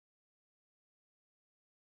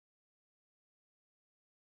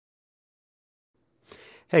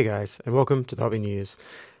Hey guys, and welcome to the Hobby News.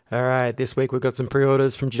 Alright, this week we've got some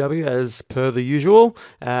pre-orders from GW as per the usual,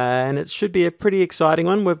 and it should be a pretty exciting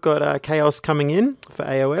one. We've got Chaos coming in for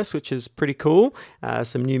AOS, which is pretty cool.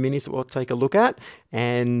 Some new minis that we'll take a look at,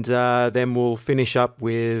 and then we'll finish up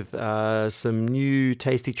with some new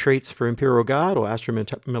tasty treats for Imperial Guard or Astra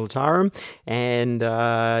Militarum, and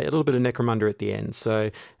a little bit of Necromunda at the end.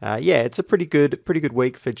 So yeah, it's a pretty good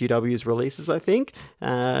week for GW's releases, I think.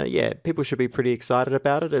 Yeah, people should be pretty excited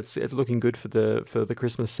about it. It's looking good for the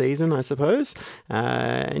Christmas season, I suppose.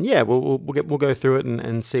 And yeah, we'll go through it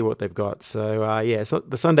and see what they've got. So yeah, so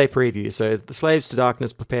the Sunday preview. So the Slaves to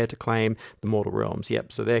Darkness prepare to claim the Mortal Realms.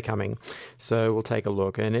 Yep, so they're coming. So we'll take a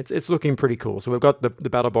look, and it's looking pretty cool. So we've got the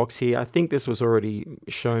battle box here. I think this was already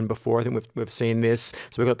shown before. I think we've seen this.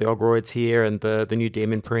 So we've got the Ogroids here and the new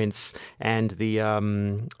Demon Prince and the I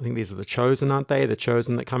think these are the Chosen, aren't they? The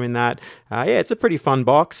Chosen that come in that. Yeah, it's a pretty fun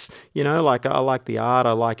box. You know, like I like the art.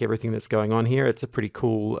 I like everything that's going on here. It's a pretty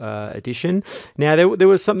cool addition. Now there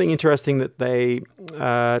was something interesting that they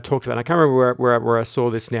talked about. I can't remember where I saw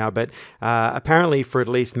this now, but apparently for at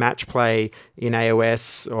least match play in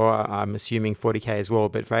AOS, or I'm assuming 40k as well,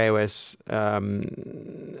 but for AOS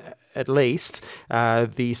at least,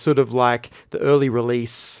 the sort of like the early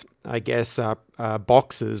release, I guess,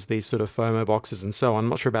 boxes, these sort of FOMO boxes and so on. I'm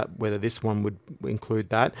not sure about whether this one would include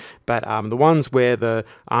that, but the ones where the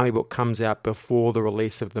army book comes out before the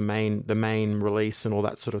release of the main release and all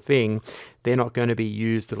that sort of thing, they're not going to be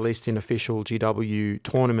used, at least in official GW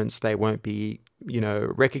tournaments. They won't be, you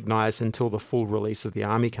know, recognized until the full release of the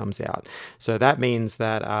army comes out. So that means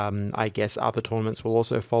that I guess other tournaments will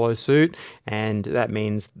also follow suit, and that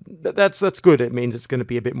means that's good. It means it's going to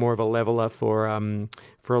be a bit more of a leveler for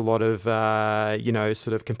a lot of you know,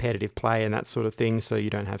 sort of competitive play and that sort of thing. So you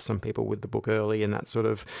don't have some people with the book early and that sort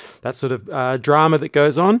of drama that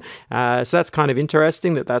goes on. So that's kind of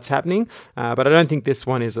interesting that that's happening. But I don't think this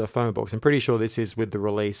one is a FOMO box. I'm pretty sure this is with the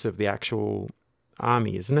release of the actual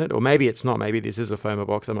army, isn't it? Or maybe it's not. Maybe this is a FOMO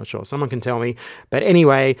box. I'm not sure. Someone can tell me. But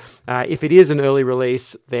anyway, if it is an early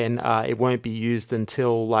release, then it won't be used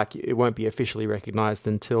until, like, it won't be officially recognized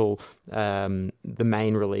until the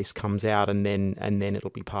main release comes out, and then it'll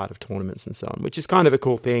be part of tournaments and so on, which is kind of a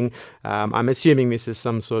cool thing. I'm assuming this is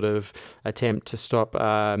some sort of attempt to stop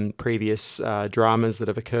previous dramas that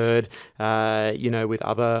have occurred, you know, with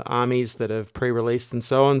other armies that have pre-released and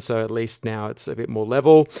so on. So at least now it's a bit more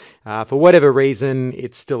level. For whatever reason,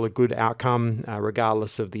 it's still a good outcome,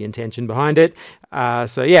 regardless of the intention behind it.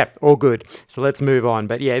 So yeah, all good. So let's move on.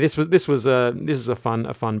 But yeah, this is a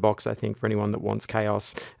fun box, I think, for anyone that wants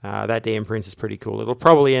Chaos. That DM Prince is pretty cool. It'll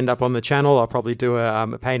probably end up on the channel. I'll probably do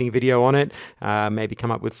a painting video on it. Maybe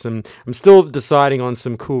come up with some. I'm still deciding on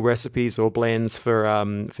some cool recipes or blends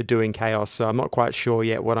for doing Chaos. So I'm not quite sure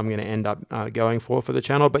yet what I'm going to end up going for the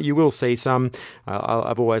channel. But you will see some.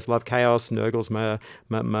 I've always loved Chaos. Nurgle's my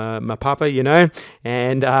papa, you know.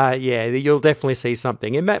 And yeah, you'll definitely see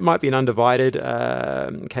something. It might be an undivided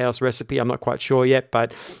Chaos recipe. I'm not quite sure yet,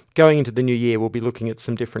 but going into the new year, we'll be looking at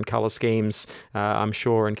some different color schemes, I'm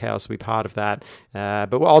sure, and Chaos will be part of that.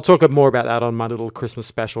 But I'll talk more about that on my little Christmas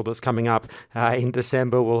special that's coming up in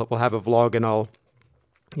December. We'll have a vlog, and I'll,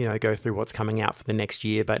 you know, go through what's coming out for the next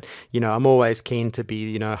year. But, you know, I'm always keen to be,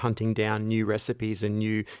 you know, hunting down new recipes and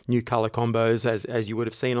new color combos, as you would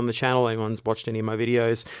have seen on the channel. Anyone's watched any of my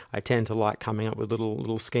videos, I tend to like coming up with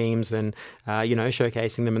little schemes and, you know,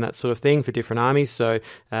 showcasing them and that sort of thing for different armies. So,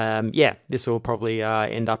 yeah, this will probably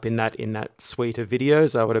end up in that suite of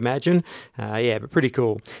videos, I would imagine. Yeah, but pretty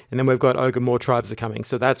cool. And then we've got Ogre tribes are coming,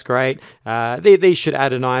 so that's great. These should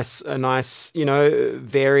add a nice, you know,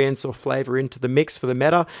 variance or flavor into the mix for the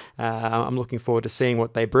meta. I'm looking forward to seeing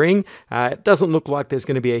what they bring. It doesn't look like there's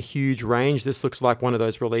going to be a huge range. This looks like one of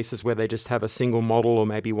those releases where they just have a single model or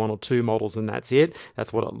maybe one or two models and that's it.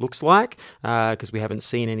 That's what it looks like, because we haven't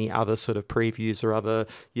seen any other sort of previews or other,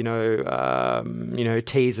 you know,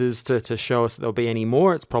 teasers to show us that there'll be any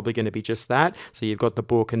more. It's probably going to be just that. So you've got the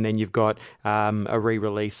book, and then you've got a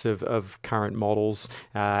re-release of current models,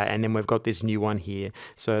 and then we've got this new one here.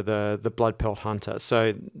 So the Blood Pelt Hunter.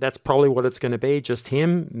 So that's probably what it's going to be, just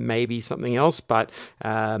him. Maybe something else, but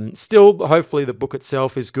still, hopefully the book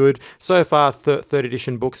itself is good. So far, third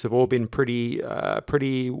edition books have all been pretty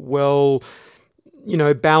well, you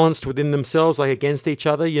know, balanced within themselves, like against each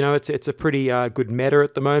other. You know, it's a pretty good meta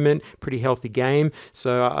at the moment, pretty healthy game.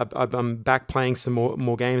 So I'm back playing some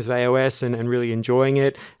more games of AOS and really enjoying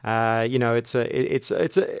it. You know,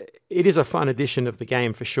 it is a fun edition of the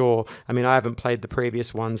game for sure. I mean, I haven't played the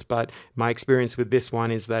previous ones, but my experience with this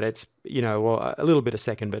one is that it's, you know, well, a little bit of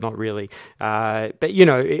second, but not really. But you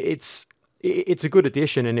know, it's a good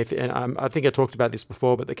addition, and I think I talked about this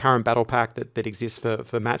before, but the current battle pack that exists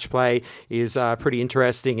for match play is pretty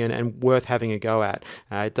interesting and worth having a go at.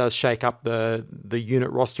 It does shake up the unit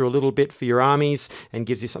roster a little bit for your armies and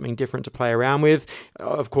gives you something different to play around with.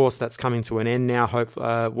 Of course, that's coming to an end now.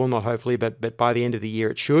 Well, not hopefully, but by the end of the year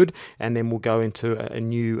it should, and then we'll go into a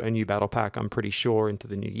new battle pack, I'm pretty sure, into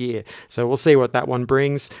the new year. So we'll see what that one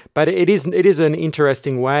brings. But it is an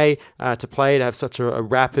interesting way to play, to have such a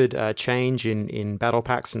rapid change in battle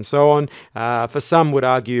packs and so on. For some would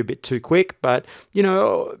argue a bit too quick, but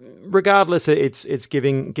regardless, it's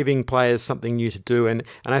giving players something new to do. And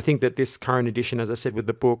I think that this current edition, as I said with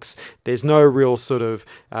the books, there's no real sort of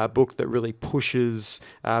book that really pushes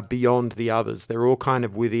beyond the others. They're all kind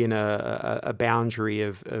of within a boundary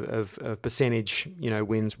of percentage,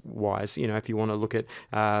 wins wise. If you want to look at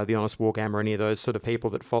the Honest Wargammer or any of those sort of people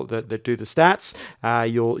that do the stats,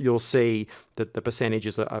 you'll see that the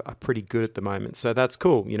percentages are pretty good at the moment. So that's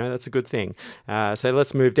cool. That's a good thing. So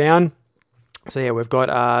let's move down. So yeah, we've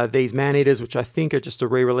got these man-eaters, which I think are just a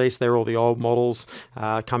re-release. They're all the old models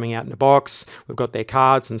coming out in a box. We've got their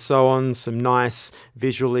cards and so on. Some nice,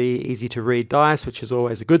 visually easy-to-read dice, which is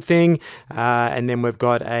always a good thing. And then we've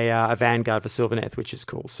got a Vanguard for Sylvaneth, which is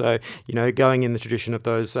cool. So, going in the tradition of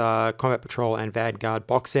those Combat Patrol and Vanguard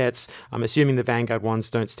box sets, I'm assuming the Vanguard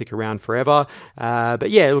ones don't stick around forever.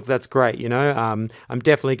 But yeah, look, that's great. I'm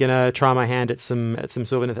definitely going to try my hand at some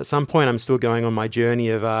Sylvaneth at some point. I'm still going on my journey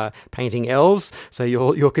of painting elves. So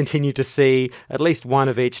you'll continue to see at least one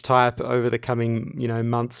of each type over the coming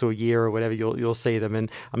months or year or whatever. You'll see them,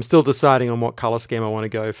 and I'm still deciding on what color scheme I want to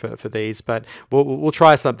go for these. But we'll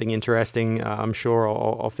try something interesting. I'm sure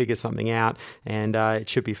I'll figure something out, and it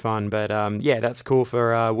should be fun. But yeah, that's cool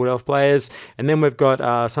for Wood Elf players. And then we've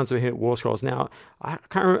got Sons of Behemoth War Scrolls. Now, I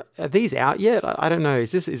can't remember, are these out yet? I don't know.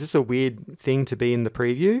 Is this a weird thing to be in the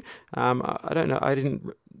preview? I don't know. I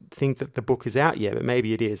didn't think that the book is out yet, but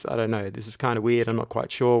maybe it is. I don't know. This is kind of weird. I'm not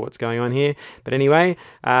quite sure what's going on here. But anyway,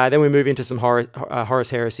 then we move into some Horus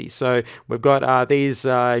Heresy. So we've got these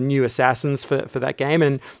new assassins for that game,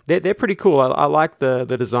 and they're pretty cool. I like the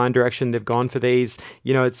design direction they've gone for these.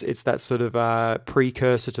 It's that sort of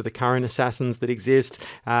precursor to the current assassins that exist,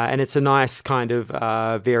 and it's a nice kind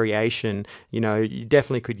of variation. You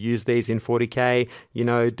definitely could use these in 40k,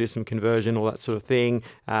 do some conversion, all that sort of thing.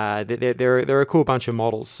 They're a cool bunch of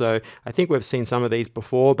models. So I think we've seen some of these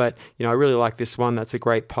before, but I really like this one. That's a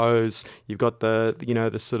great pose. You've got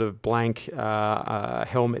the sort of blank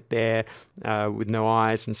helmet there with no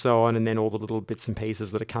eyes and so on, and then all the little bits and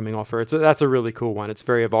pieces that are coming off her. That's a really cool one. It's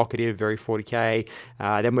very evocative, very 40k.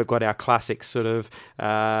 Then we've got our classic sort of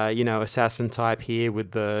assassin type here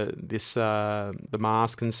with the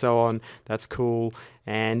mask and so on. That's cool.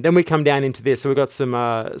 And then we come down into this. So we've got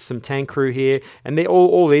some tank crew here, and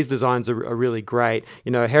all these designs are really great.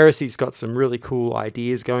 Heresy's got some really cool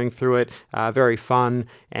ideas going through it, very fun,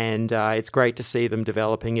 and it's great to see them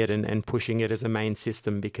developing it and pushing it as a main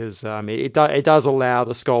system, because it does allow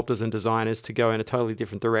the sculptors and designers to go in a totally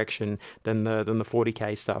different direction than the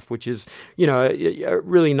 40k stuff, which is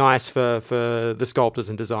really nice for the sculptors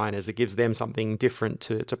and designers. It gives them something different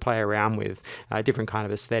to play around with, a different kind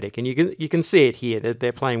of aesthetic, and you can see it here.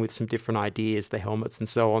 They're playing with some different ideas, the helmets and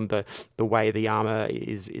so on, the way the armor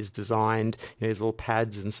is designed. There's little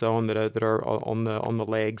pads and so on that are on the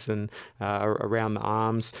legs and around the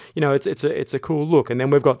arms. It's a cool look. And then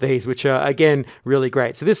we've got these, which are again really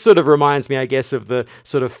great. So this sort of reminds me, I guess, of the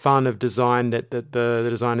sort of fun of design that the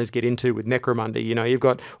designers get into with Necromunda. You've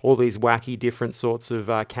got all these wacky different sorts of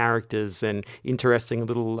characters and interesting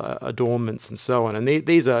little adornments and so on. And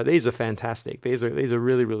these are fantastic. These are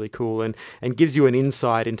really, really cool, and gives you an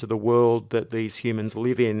insight into the world that these humans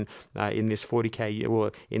live in this 40k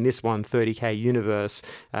or in this 30k universe.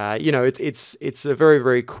 It's a very,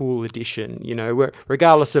 very cool addition.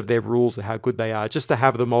 Regardless of their rules or how good they are, just to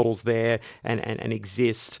have the models there and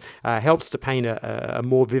exist helps to paint a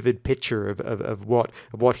more vivid picture of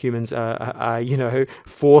what humans are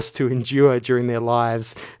forced to endure during their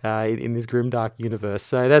lives in this grimdark universe.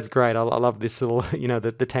 So that's great. I love this little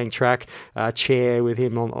the tank track chair with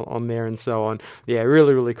him on there and so on. Yeah,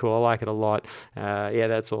 really, really cool. I like it a lot. Yeah,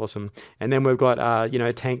 that's awesome. And then we've got,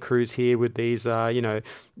 tank crews here with these,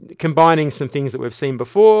 combining some things that we've seen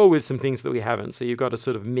before with some things that we haven't. So you've got a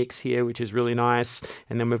sort of mix here, which is really nice.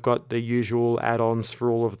 And then we've got the usual add-ons for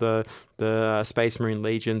all of the Space Marine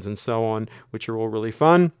Legions and so on, which are all really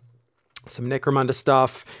fun. some Necromunda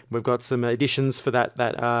stuff. We've got some additions for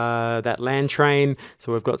that land train.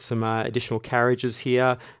 So we've got some additional carriages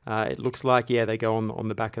here. It looks like, yeah, they go on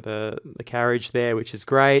the back of the carriage there, which is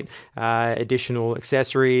great. Additional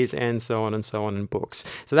accessories and so on and books.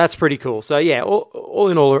 So that's pretty cool. So yeah, all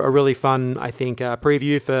in all, a really fun, I think,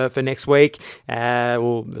 preview for next week.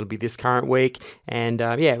 Well, it'll be this current week, and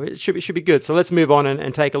yeah, it should be good. So let's move on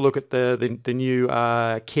and take a look at the new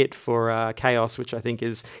kit for Chaos, which I think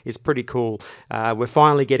is pretty cool. We're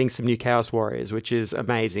finally getting some new Chaos Warriors, which is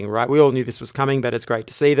amazing, right? We all knew this was coming, but it's great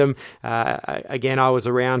to see them. Again, I was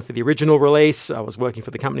around for the original release. I was working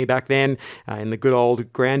for the company back then in the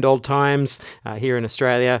grand old times here in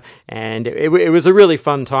Australia, and it was a really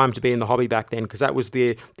fun time to be in the hobby back then, because that was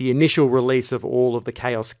the initial release of all of the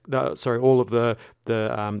all of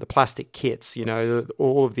the plastic kits,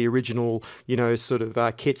 all of the original, sort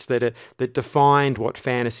of kits that defined what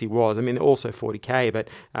fantasy was. I mean, also 40k, but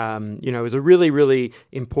it was a really, really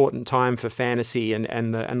important time for fantasy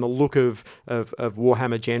and the look of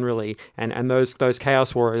Warhammer generally. And those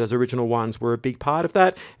Chaos Warriors, those original ones, were a big part of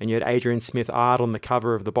that. And you had Adrian Smith art on the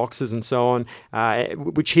cover of the boxes and so on,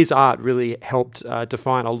 which his art really helped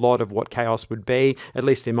define a lot of what Chaos would be. At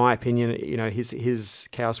least in my opinion, his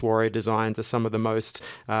Chaos Warrior designs are some of the most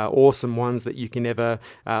awesome ones that you can ever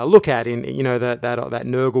look at. In that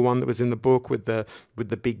Nurgle one that was in the book with the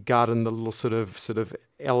big gut and the little sort of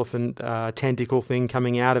elephant tentacle thing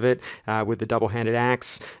coming out of it with the double-handed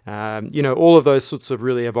axe. All of those sorts of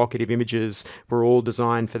really evocative images were all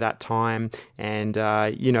designed for that time, and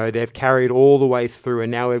they've carried all the way through,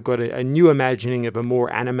 and now we've got a new imagining of a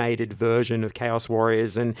more animated version of Chaos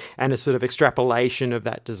Warriors and a sort of extrapolation of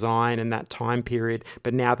that design and that time period.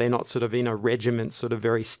 But now they're not sort of in a regiment, sort of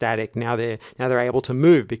very static. Now they're able to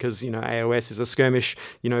move, because AOS is a skirmish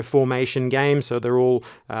formation game, so they're all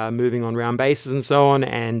moving on round bases and so on,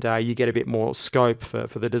 and you get a bit more scope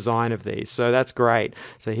for the design of these. So that's great.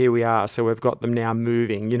 So here we are. So we've got them now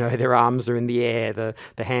moving. Their arms are in the air,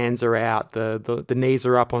 the hands are out, the knees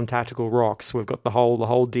are up on tactical rocks. We've got the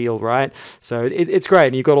whole deal, right? So it's great,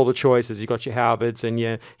 and you've got all the choices. You've got your halberds and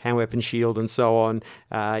your hand weapon shield and so on.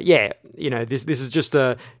 This is just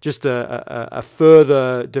a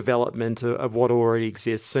further development of what already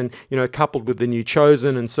exists, and coupled with the new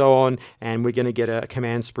Chosen and so on, and we're going to get a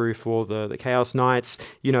command sprue for the Chaos Knights.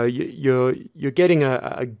 You're getting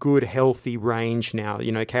a good healthy range now.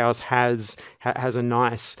 Chaos has a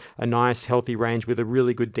nice healthy range with a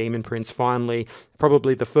really good Demon Prince. Finally,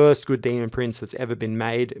 probably the first good Demon Prince that's ever been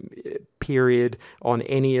made, period, on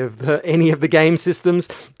any of the game systems.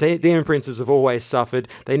 Demon Princes have always suffered.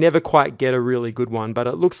 They never quite get a really good one, but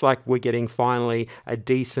it looks like we're getting finally a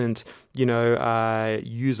decent,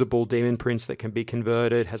 usable Demon Prince that can be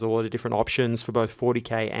converted, has a lot of different options for both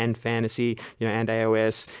 40k and fantasy, and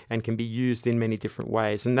AOS, and can be used in many different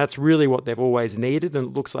ways. And that's really what they've always needed, and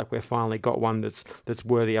it looks like we've finally got one that's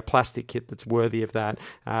worthy, a plastic kit that's worthy of that.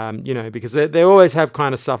 Because they always have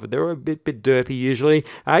kind of suffered. They're a bit derpy usually.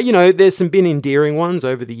 There's been endearing ones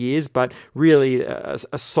over the years, but really a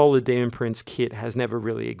solid Demon Prince kit has never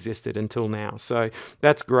really existed until now. So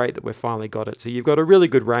that's great that we've finally got it. So you've got a really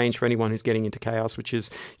good range for anyone who's getting into Chaos, which is,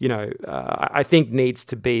 I think needs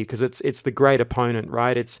to be, because it's the great opponent,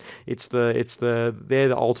 right? They're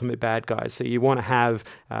the ultimate bad guys. So you want to have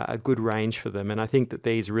a good range for them, and I think that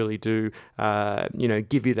these really do,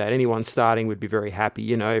 give you that. Anyone starting would be very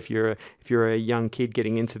happy. If you're a young kid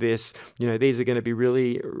getting into this, these are going to be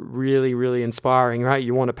really, really, really inspiring, right?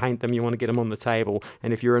 You want to paint them, you want to get them on the table.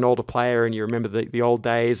 And if you're an older player and you remember the old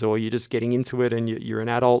days, or you're just getting into it and you're an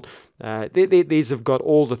adult, these have got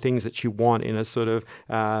all the things that you want in a sort of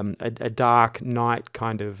a dark knight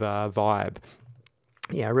kind of vibe.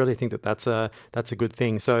 Yeah, I really think that that's a good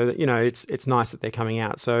thing. So it's nice that they're coming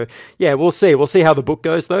out. So yeah, we'll see how the book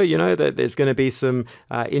goes, though. That there's going to be some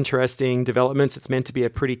interesting developments. It's meant to be a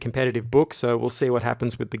pretty competitive book, so we'll see what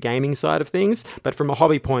happens with the gaming side of things. But from a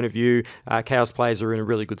hobby point of view, Chaos players are in a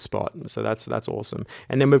really good spot. So that's awesome.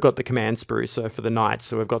 And then we've got the command sprue. So for the knights,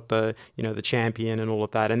 so we've got the the champion and all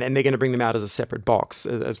of that, and they're going to bring them out as a separate box,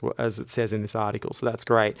 as it says in this article. So that's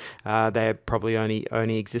great. They probably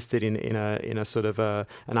only existed in a sort of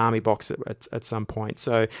an army box at some point.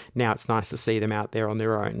 So now it's nice to see them out there on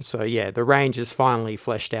their own. So yeah, the range is finally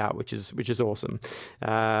fleshed out, which is awesome.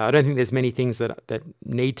 I don't think there's many things that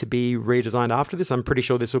need to be redesigned after this. I'm pretty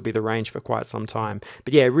sure this will be the range for quite some time.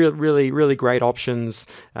 But yeah, really, really great options.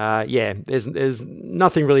 Yeah, there's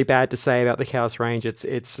nothing really bad to say about the Chaos range.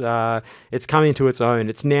 It's coming to its own.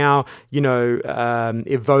 It's now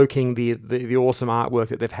evoking the awesome artwork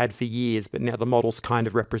that they've had for years, but now the models kind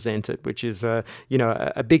of represent it, which is a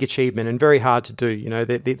a big achievement and very hard to do.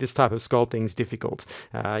 This type of sculpting is difficult.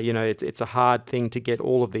 It's a hard thing to get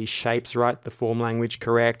all of these shapes right, the form language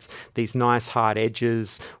correct, these nice hard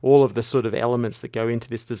edges, all of the sort of elements that go into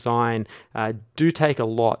this design do take a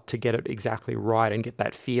lot to get it exactly right and get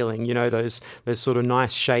that feeling. Those sort of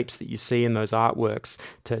nice shapes that you see in those artworks,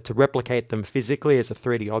 to replicate them physically as a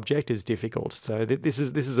 3D object is difficult. So this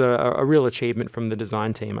is a real achievement from the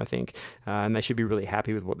design team, I think, and they should be really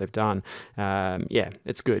happy with what they've done. Yeah,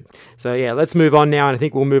 it's good. So yeah, let's move on now, and I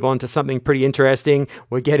think we'll move on to something pretty interesting.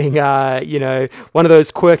 We're getting, one of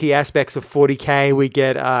those quirky aspects of 40k. We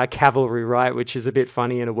get cavalry, right, which is a bit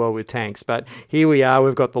funny in a world with tanks. But here we are.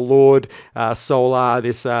 We've got the Lord Solar,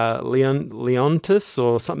 this Leontus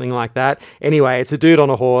or something like that. Anyway, it's a dude on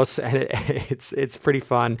a horse, and it's pretty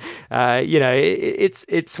fun.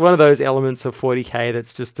 It's one of those elements of 40k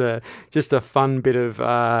that's just a fun bit of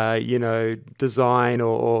design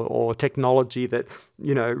or technology that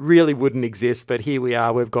really wouldn't exist. But here we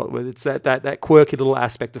are. It's that quirky little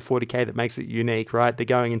aspect of 40k that makes it unique, right? They're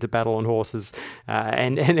going into battle on horses,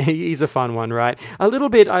 and he's a fun one, right?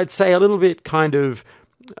 I'd say a little bit kind of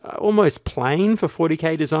almost plain for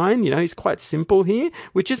 40k design. He's quite simple here,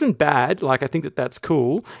 which isn't bad. Like, I think that's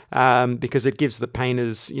cool, because it gives the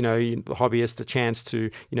painters, the hobbyists, a chance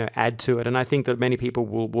to add to it. And I think that many people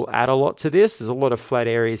will add a lot to this. There's a lot of flat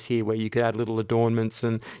areas here where you could add little adornments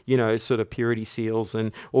and sort of purity seals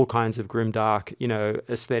and all kinds of grimdark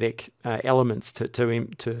aesthetic elements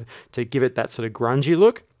to give it that sort of grungy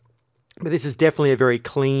look. But this is definitely a very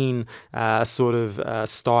clean sort of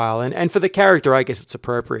style. And for the character, I guess it's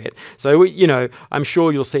appropriate. So, I'm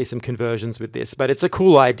sure you'll see some conversions with this, but it's a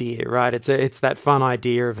cool idea, right? It's that fun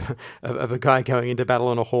idea of a guy going into battle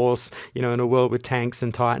on a horse, in a world with tanks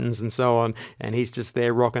and titans and so on, and he's just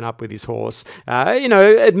there rocking up with his horse.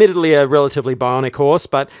 Admittedly a relatively bionic horse,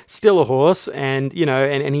 but still a horse, and,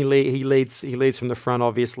 and he leads from the front,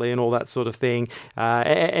 obviously, and all that sort of thing.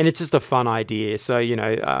 And it's just a fun idea. So,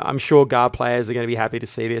 I'm sure Guard players are going to be happy to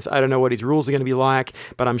see this. I don't know what his rules are going to be like,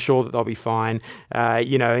 but I'm sure that they'll be fine.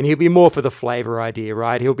 And he'll be more for the flavor idea,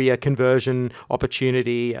 right? He'll be a conversion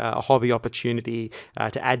opportunity, a hobby opportunity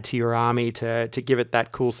to add to your army, to give it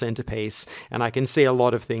that cool centerpiece. And I can see a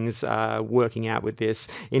lot of things working out with this.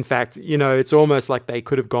 In fact, it's almost like they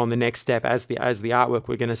could have gone the next step as the artwork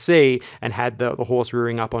we're going to see and had the horse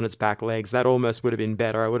rearing up on its back legs. That almost would have been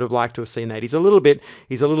better. I would have liked to have seen that. He's a little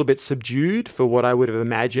bit subdued for what I would have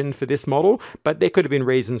imagined for this model, but there could have been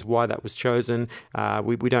reasons why that was chosen.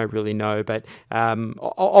 We don't really know, but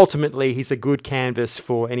ultimately he's a good canvas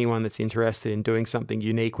for anyone that's interested in doing something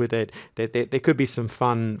unique with it. There could be some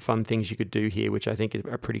fun things you could do here, which I think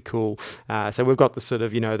are pretty cool. So we've got the sort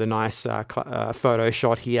of the nice photo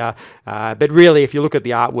shot here, but really, if you look at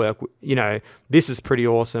the artwork, this is pretty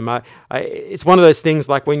awesome. It's one of those things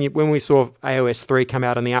like when we saw AOS 3 come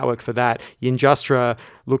out and the artwork for that, Yinjustra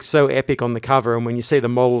looks so epic on the cover, and when you see the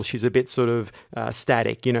model, she's a bit sort of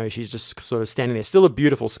static. She's just sort of standing there. Still a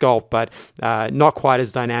beautiful sculpt, but not quite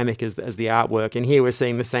as dynamic as the artwork. And here we're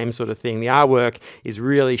seeing the same sort of thing. The artwork is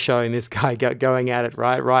really showing this guy going at it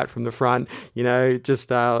right from the front.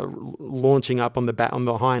 Just launching up on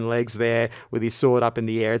the hind legs there with his sword up in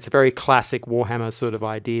the air. It's a very classic Warhammer sort of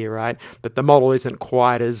idea, right? But the model isn't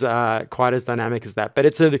quite as dynamic as that. But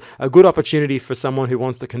it's a good opportunity for someone who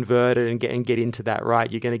wants to convert it and get into that,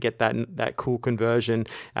 right? You're going to get that cool conversion.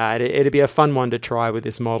 It'd be a fun one to try with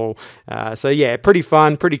this model. So yeah, pretty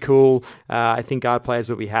fun, pretty cool. I think Guard players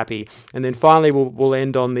will be happy. And then finally, we'll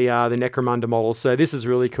end on the Necromunda model. So this is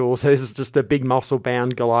really cool. So this is just a big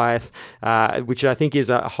muscle-bound Goliath, which I think is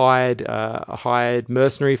a hired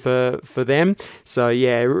mercenary for them. So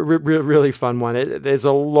yeah, really fun one. There's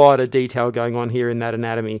a lot of detail going on here in that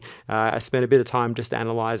anatomy. I spent a bit of time just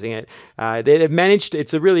analyzing it. They've managed.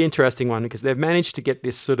 It's a really interesting one because they've managed to get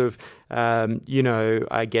this sort of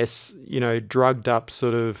I guess drugged up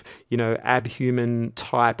sort of abhuman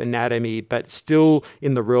type anatomy, but still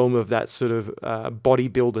in the realm of that sort of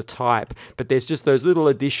bodybuilder type. But there's just those little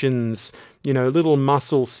additions, little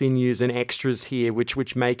muscle sinews and extras here,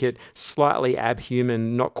 which make it slightly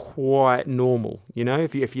abhuman, not quite normal.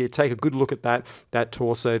 If you take a good look at that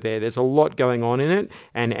torso there's a lot going on in it,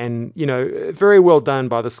 and very well done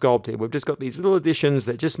by the sculpt here. We've just got these little additions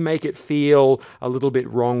that just make it feel a little bit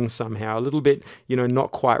wrong somehow. somehow, a little bit,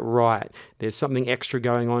 not quite right. There's something extra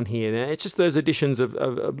going on here. And it's just those additions of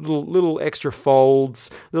little extra folds,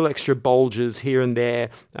 little extra bulges here and there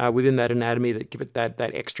within that anatomy that give it that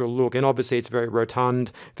extra look. And obviously it's very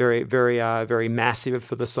rotund, very massive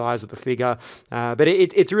for the size of the figure. But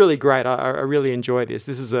it's really great. I really enjoy this.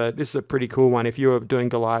 This is a pretty cool one. If you were doing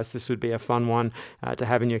Goliath, this would be a fun one to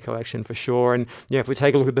have in your collection for sure. And if we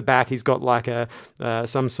take a look at the back, he's got like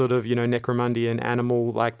some sort of necromundian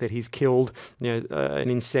animal like that he's killed, an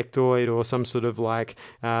insectoid or some sort of like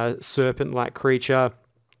serpent-like creature,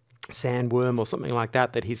 sandworm or something like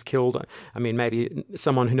that he's killed. I mean, maybe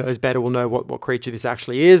someone who knows better will know what creature this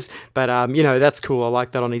actually is, but that's cool. I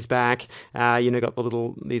like that on his back. Got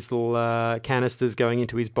these little canisters going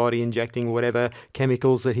into his body, injecting whatever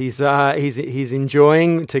chemicals that he's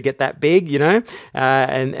enjoying to get that big,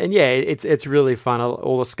 and yeah, it's really fun.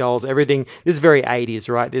 All the skulls, everything. This is very 80s,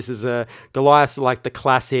 right? This is a Goliath, like the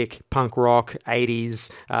classic punk rock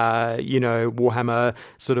 80s, Warhammer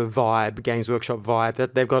sort of vibe, Games Workshop vibe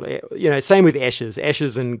that they've got. Same with Esches.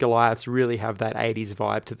 Esches and Goliaths really have that 80s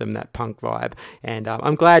vibe to them, that punk vibe. And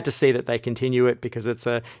I'm glad to see that they continue it, because it's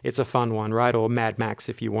a fun one, right? Or Mad Max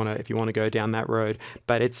if you want to go down that road.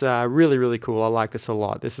 But it's really, really cool. I like this a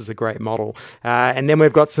lot. This is a great model. And then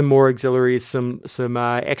we've got some more auxiliaries, some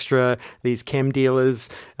extra, these chem dealers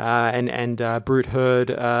and brute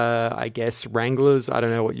herd, I guess, wranglers. I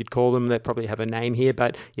don't know what you'd call them. They probably have a name here,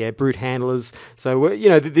 but yeah, brute handlers. So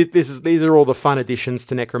these are all the fun additions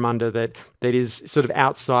to Necromunda that is sort of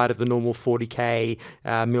outside of the normal 40k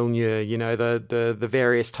milieu. The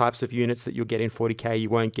various types of units that you'll get in 40k, you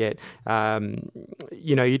won't get.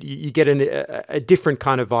 You get a different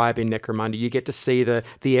kind of vibe in Necromunda. You get to see the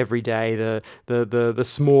everyday, the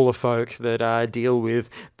smaller folk that deal with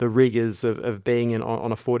the rigors of being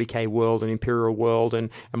on a 40k world, an Imperial world, and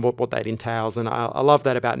what that entails. And I love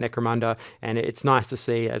that about Necromunda, and it's nice to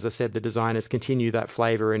see, as I said, the designers continue that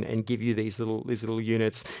flavor and give you these little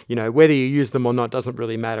units. Whether you use them or not doesn't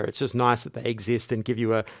really matter. It's just nice that they exist and give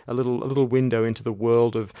you a little window into the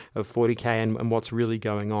world of 40k and what's really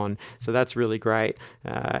going on. So that's really great.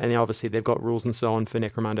 And obviously they've got rules and so on for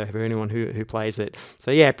Necromunda for anyone who plays it. So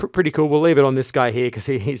yeah, pretty cool. We'll leave it on this guy here because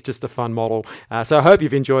he's just a fun model. So I hope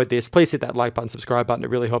you've enjoyed this. Please hit that like button, subscribe button. It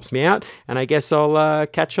really helps me out. And I guess I'll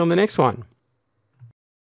catch you on the next one.